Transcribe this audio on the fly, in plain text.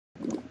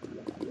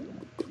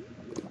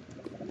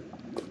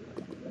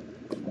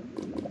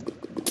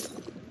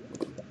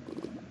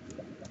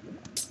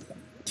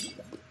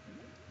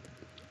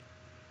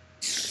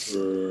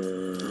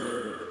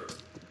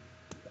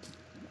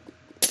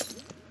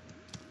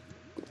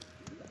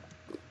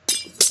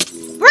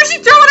Where's she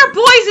throwing her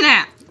poison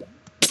at?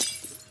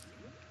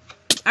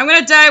 I'm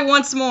gonna die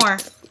once more.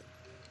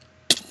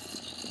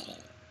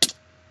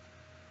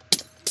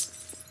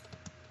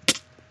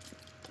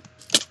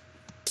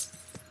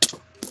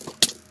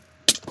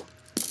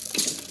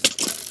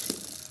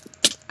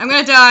 I'm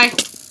gonna die.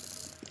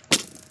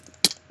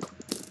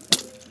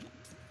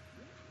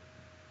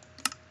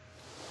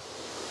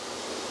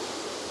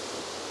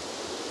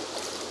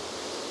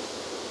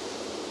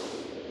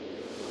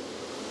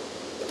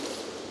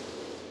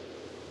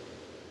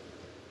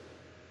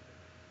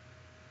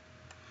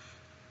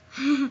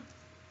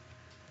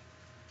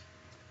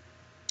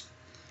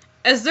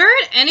 Is there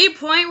at any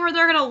point where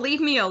they're gonna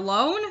leave me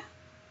alone?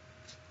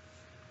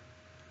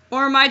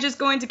 Or am I just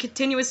going to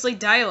continuously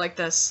die like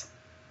this?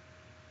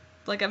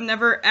 Like, I'm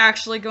never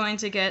actually going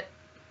to get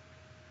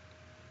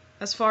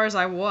as far as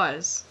I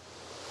was.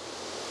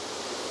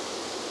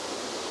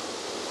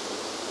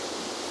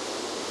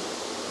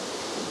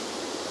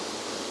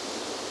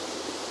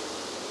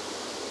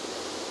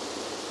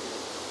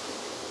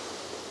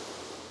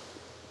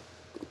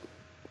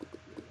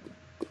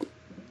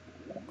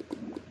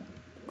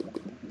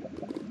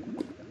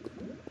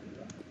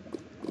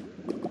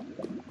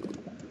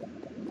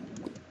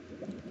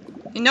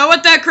 You know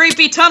what that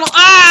creepy tunnel—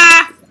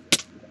 ah!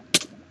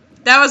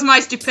 That was my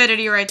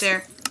stupidity right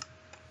there.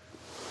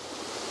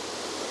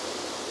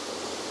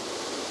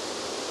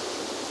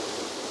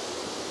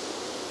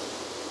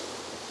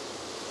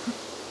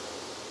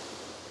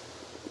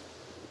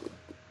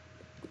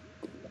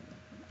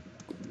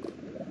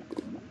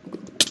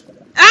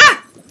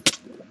 Ah!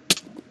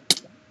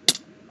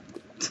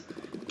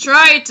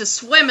 Tried to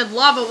swim in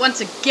lava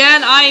once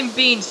again. I'm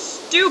being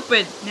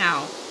stupid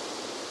now.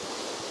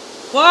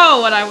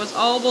 Whoa, and I was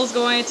almost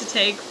going to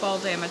take fall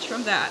damage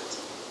from that.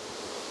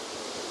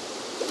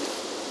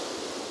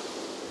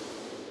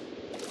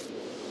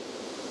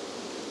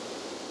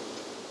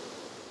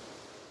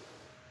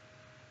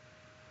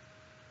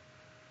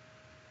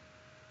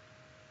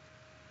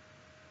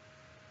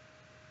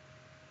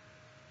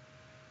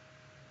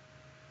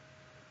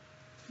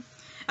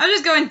 I'm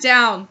just going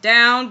down,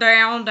 down,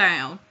 down,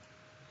 down.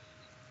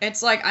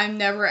 It's like I'm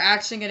never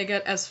actually gonna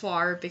get as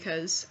far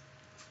because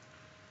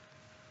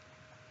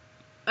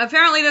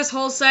apparently this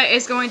whole set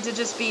is going to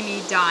just be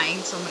me dying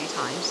so many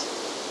times.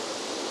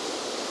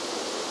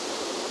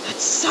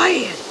 That's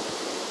sad.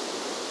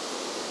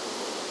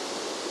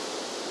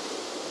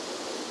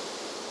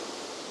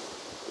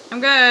 I'm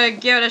gonna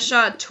give it a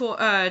shot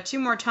two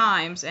more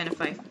times, and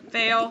if I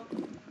fail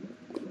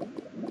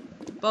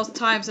both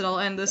times, it'll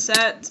end the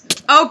set.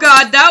 Oh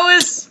god, that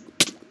was...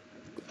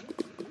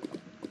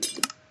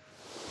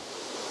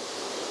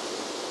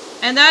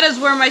 And that is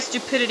where my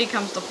stupidity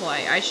comes to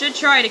play. I should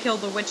try to kill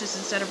the witches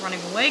instead of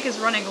running away, because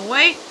running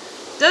away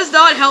does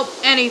not help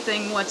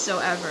anything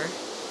whatsoever.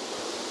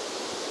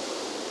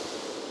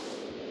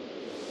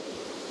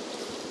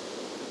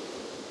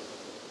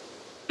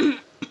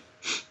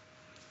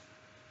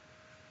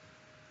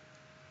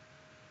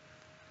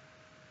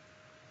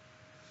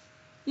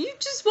 You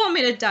just want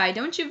me to die,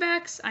 don't you,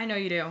 Vechs? I know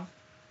you do.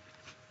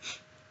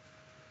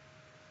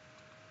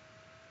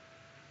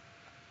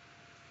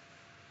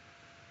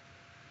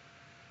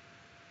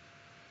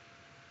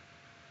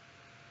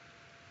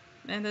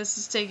 And this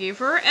is taking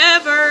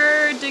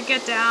forever to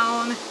get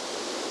down.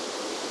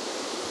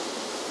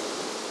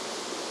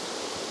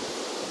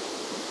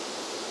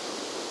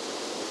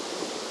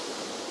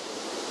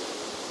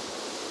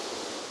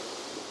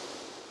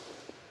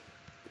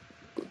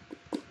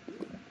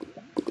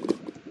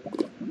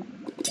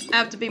 I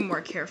have to be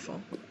more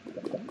careful.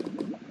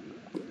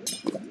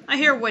 I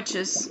hear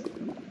witches.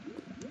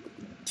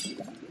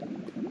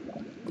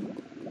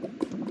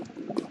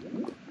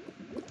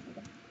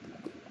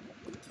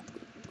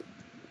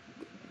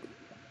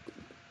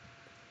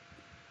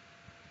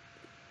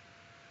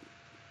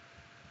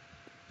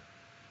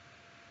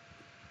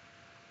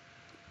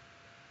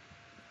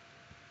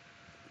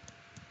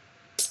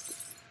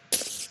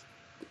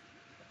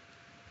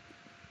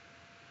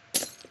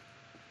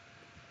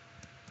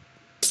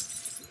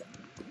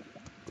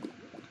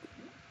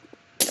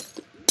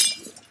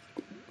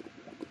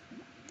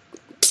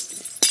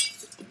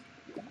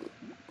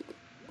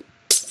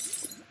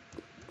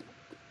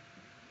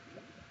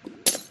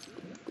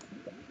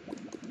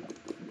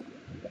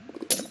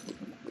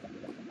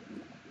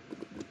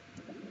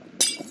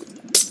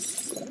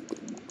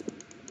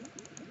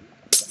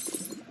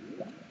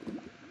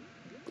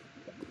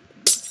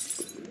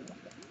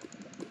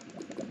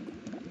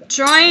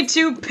 Trying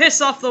to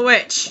piss off the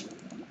witch.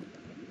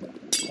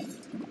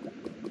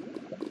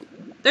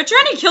 They're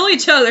trying to kill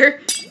each other.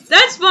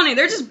 That's funny.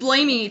 They're just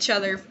blaming each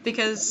other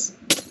because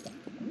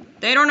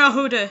they don't know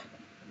who to...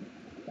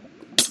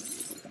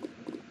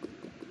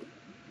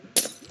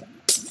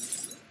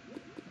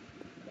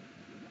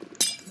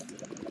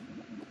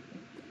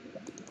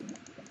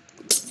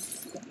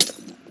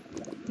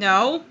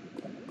 No.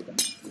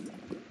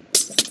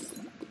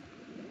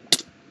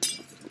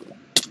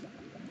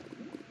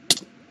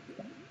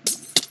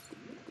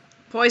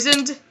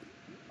 Poisoned.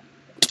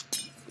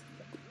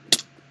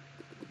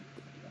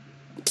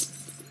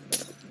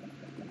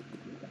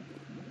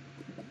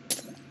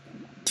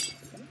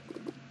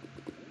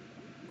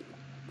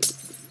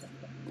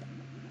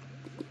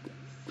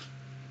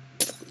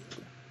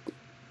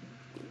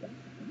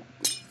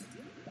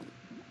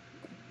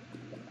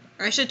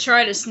 I should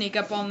try to sneak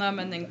up on them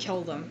and then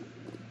kill them.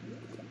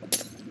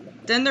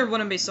 Then there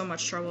wouldn't be so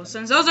much trouble,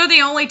 since those are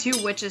the only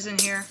two witches in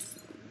here.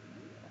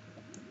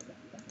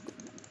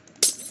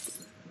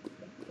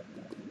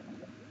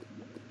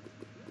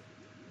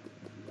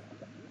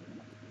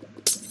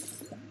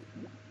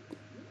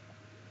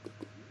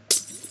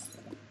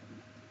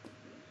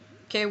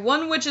 Okay,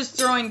 one witch is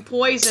throwing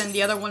poison,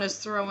 the other one is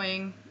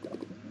throwing...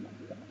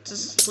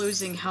 just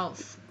losing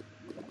health.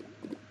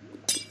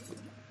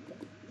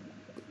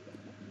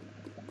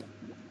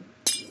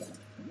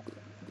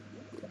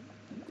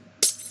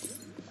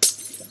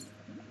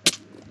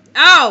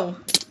 Ow!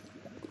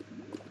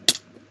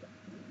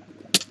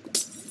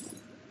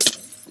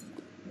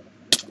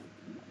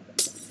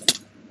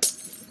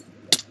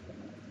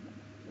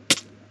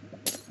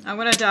 I'm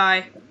gonna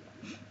die.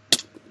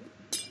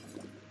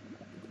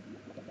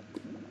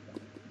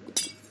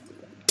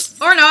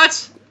 Or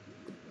not!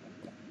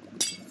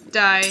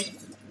 Died.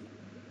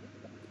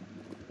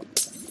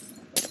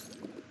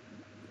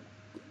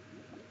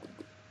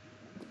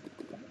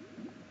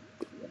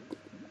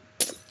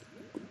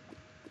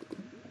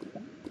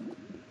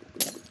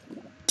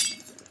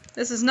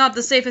 This is not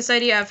the safest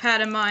idea I've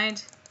had in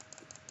mind.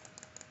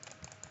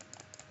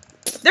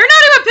 They're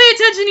not even paying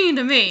attention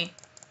to me!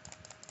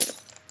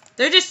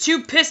 They're just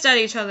too pissed at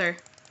each other.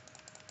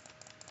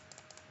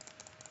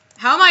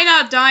 How am I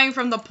not dying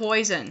from the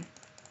poison?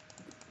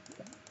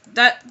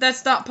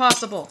 That's not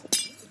possible.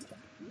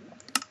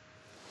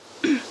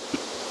 A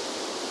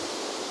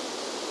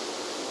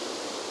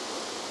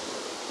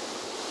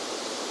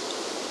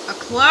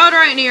cloud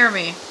right near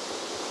me.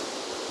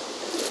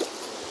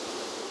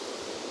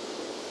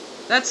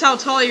 That's how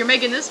tall you're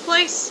making this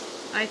place?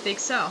 I think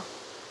so.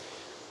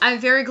 I'm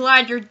very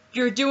glad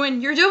you're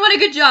doing a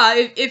good job.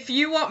 If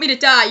you want me to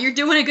die, you're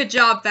doing a good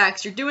job,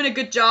 Vechs. You're doing a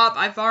good job.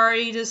 I've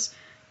already just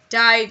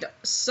died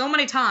so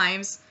many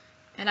times,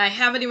 and I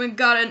haven't even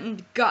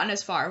gotten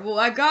as far. Well,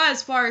 I got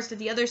as far as to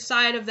the other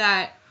side of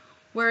that,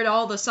 where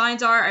all the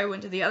signs are. I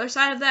went to the other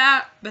side of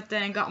that, but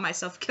then got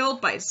myself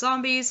killed by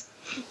zombies.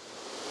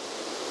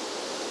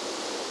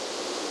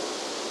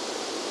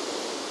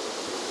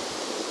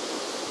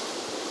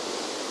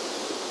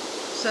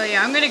 So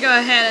yeah, I'm gonna go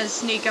ahead and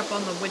sneak up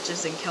on the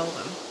witches and kill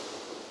them.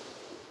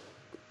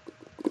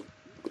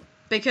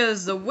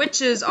 Because the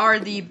witches are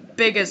the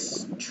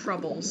biggest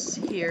troubles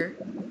here.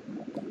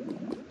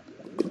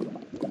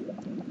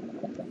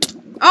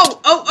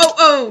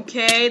 Oh,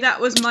 okay, that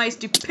was my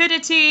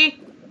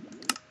stupidity.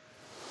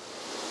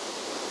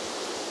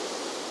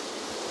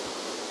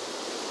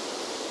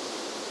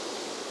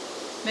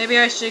 Maybe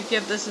I should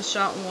give this a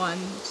shot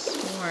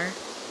once more.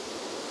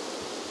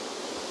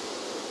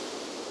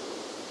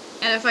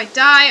 And if I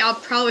die, I'll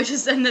probably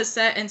just end this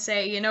set and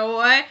say, you know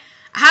what?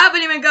 I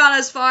haven't even gone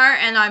as far,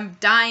 and I'm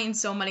dying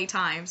so many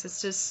times.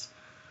 It's just...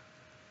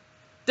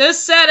 this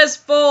set is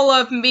full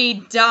of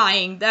me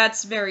dying.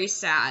 That's very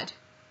sad.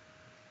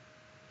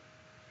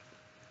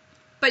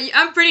 But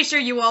I'm pretty sure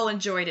you all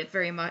enjoyed it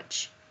very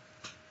much.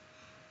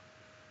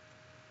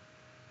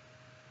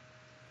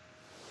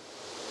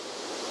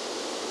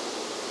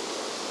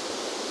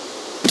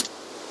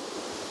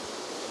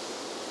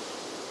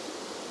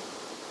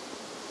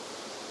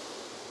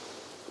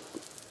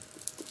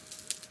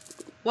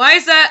 Why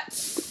is that?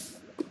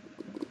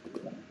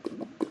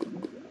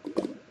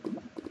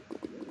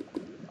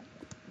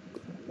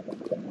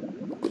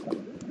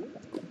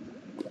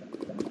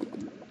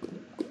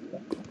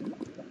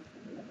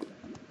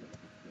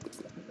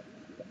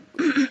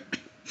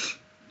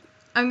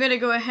 I'm gonna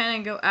go ahead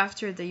and go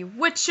after the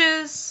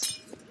witches.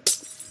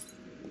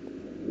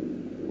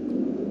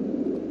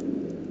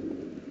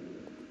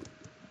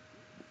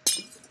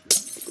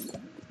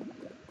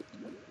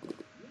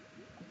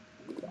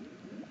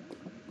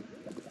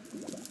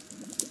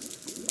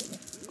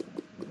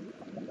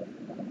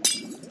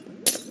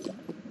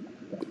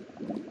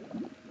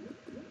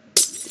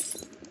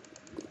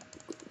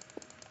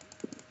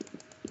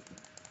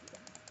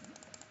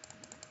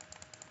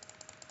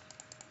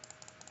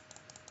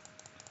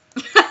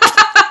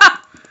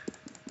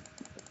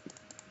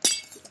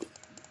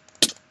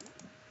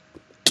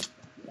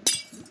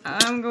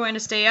 I'm going to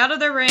stay out of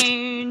their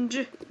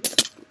range.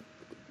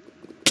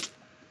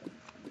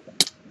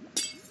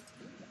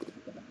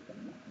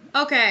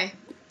 Okay.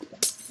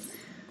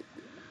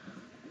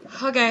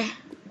 Okay.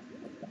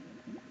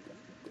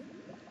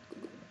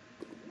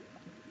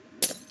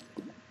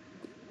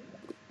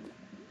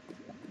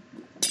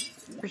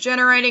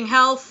 Regenerating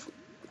health.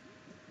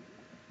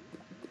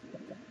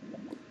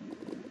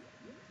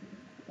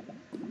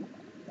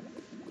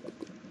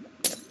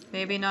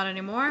 Maybe not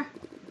anymore.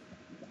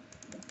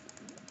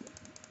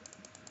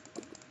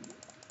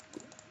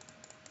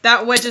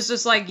 That witch is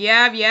just like,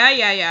 yeah,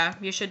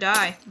 you should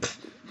die.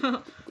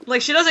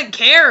 Like, she doesn't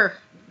care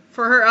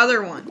for her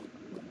other one.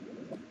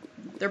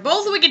 They're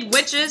both wicked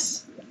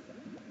witches.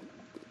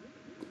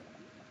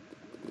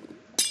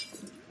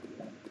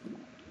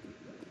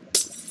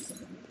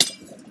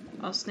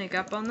 I'll sneak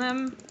up on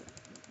them.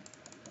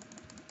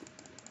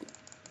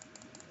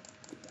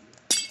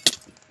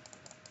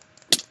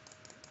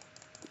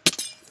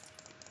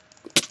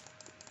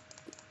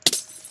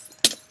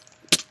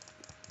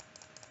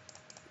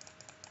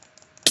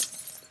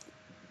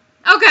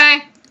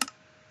 Okay.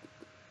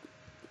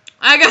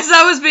 I guess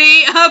that was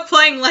me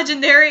playing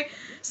Legendary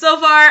so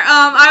far.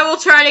 I will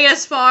try to get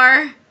as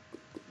far.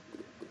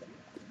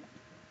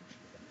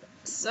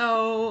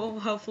 So,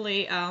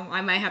 hopefully,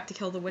 I might have to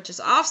kill the witches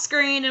off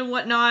screen and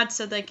whatnot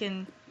so they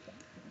can...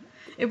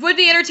 It would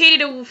be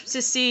entertaining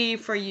to see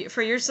for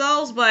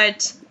yourselves,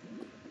 but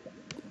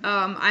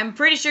I'm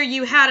pretty sure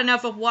you had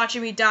enough of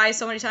watching me die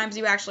so many times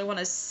you actually want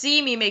to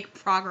see me make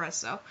progress,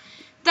 so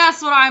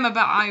that's what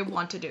I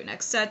want to do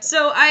next set.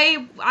 So,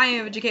 I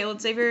am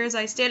Caitlin Savior as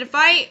I stay to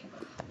fight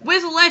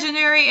with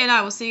Legendary, and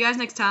I will see you guys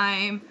next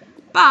time.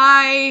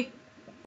 Bye!